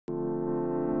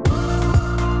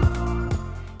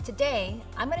Today,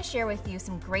 I'm going to share with you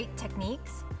some great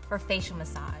techniques for facial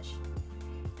massage.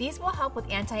 These will help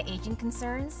with anti-aging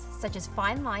concerns such as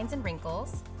fine lines and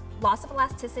wrinkles, loss of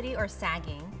elasticity or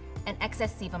sagging, and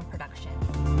excess sebum production.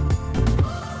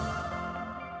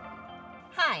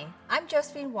 Hi, I'm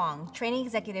Josephine Wong, Training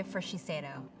Executive for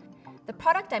Shiseido. The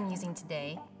product I'm using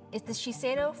today is the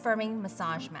Shiseido Firming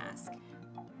Massage Mask.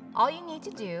 All you need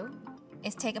to do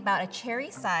is take about a cherry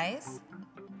size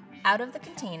out of the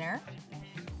container,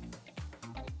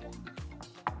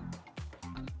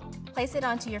 place it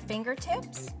onto your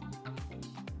fingertips,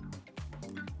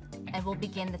 and we'll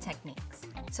begin the techniques.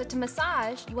 So to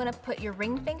massage, you want to put your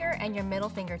ring finger and your middle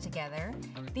finger together.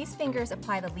 These fingers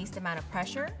apply the least amount of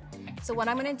pressure. So what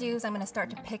I'm going to do is I'm going to start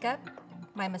to pick up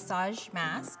my massage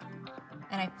mask,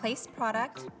 and I place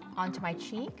product onto my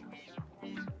cheek,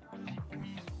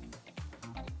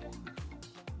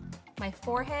 my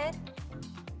forehead,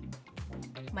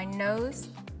 my nose,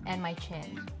 and my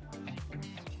chin.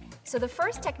 So the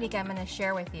first technique I'm going to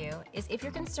share with you is if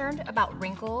you're concerned about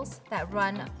wrinkles that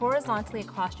run horizontally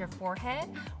across your forehead,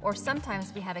 or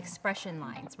sometimes we have expression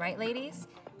lines, right ladies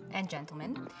and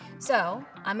gentlemen? So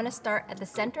I'm going to start at the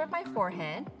center of my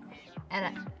forehead,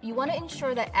 and you want to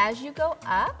ensure that as you go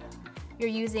up, you're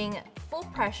using full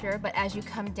pressure, but as you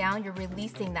come down, you're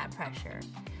releasing that pressure.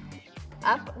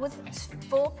 Up with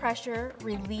full pressure,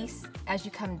 release as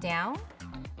you come down,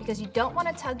 because you don't want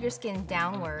to tug your skin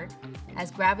downward,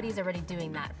 as gravity is already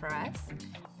doing that for us.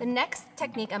 The next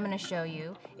technique I'm going to show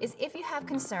you is if you have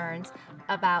concerns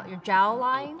about your jowl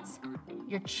lines,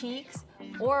 your cheeks,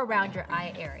 or around your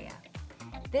eye area.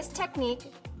 This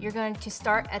technique, you're going to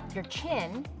start at your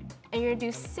chin, and you're going to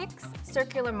do 6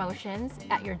 circular motions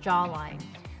at your jawline.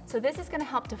 So this is going to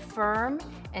help to firm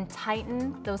and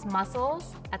tighten those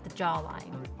muscles at the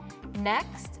jawline.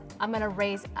 Next, I'm going to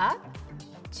raise up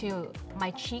to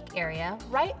my cheek area,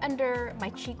 right under my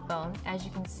cheekbone, as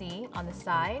you can see on the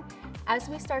side. As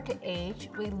we start to age,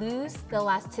 we lose the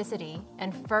elasticity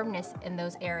and firmness in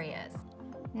those areas.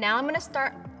 Now I'm going to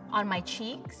start on my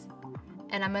cheeks,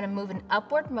 and I'm going to move in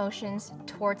upward motions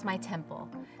towards my temple.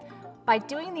 By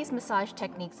doing these massage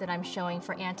techniques that I'm showing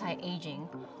for anti-aging,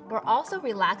 we're also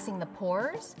relaxing the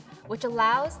pores, which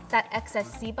allows that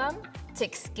excess sebum to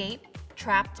escape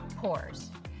trapped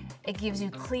pores. It gives you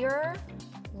clearer,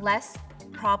 less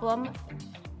problem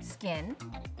skin,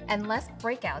 and less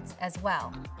breakouts as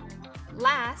well.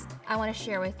 Last, I want to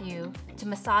share with you to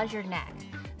massage your neck.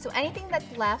 So anything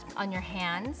that's left on your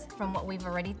hands from what we've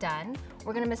already done,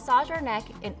 we're going to massage our neck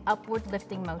in upward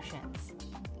lifting motions.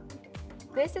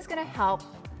 This is going to help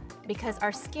because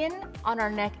our skin on our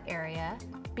neck area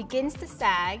begins to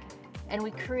sag, and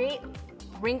we create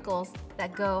wrinkles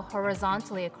that go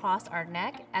horizontally across our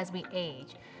neck as we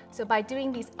age. So by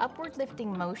doing these upward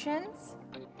lifting motions,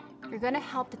 you're going to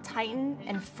help to tighten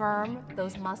and firm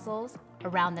those muscles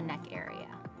around the neck area.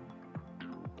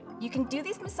 You can do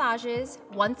these massages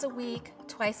once a week,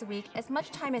 twice a week, as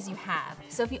much time as you have.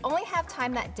 So if you only have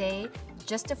time that day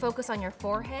just to focus on your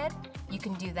forehead, you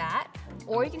can do that.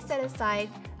 Or you can set aside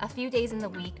a few days in the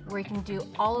week where you can do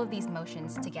all of these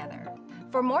motions together.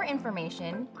 For more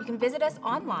information, you can visit us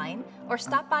online or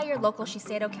stop by your local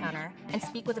Shiseido counter and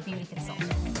speak with a beauty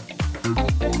consultant.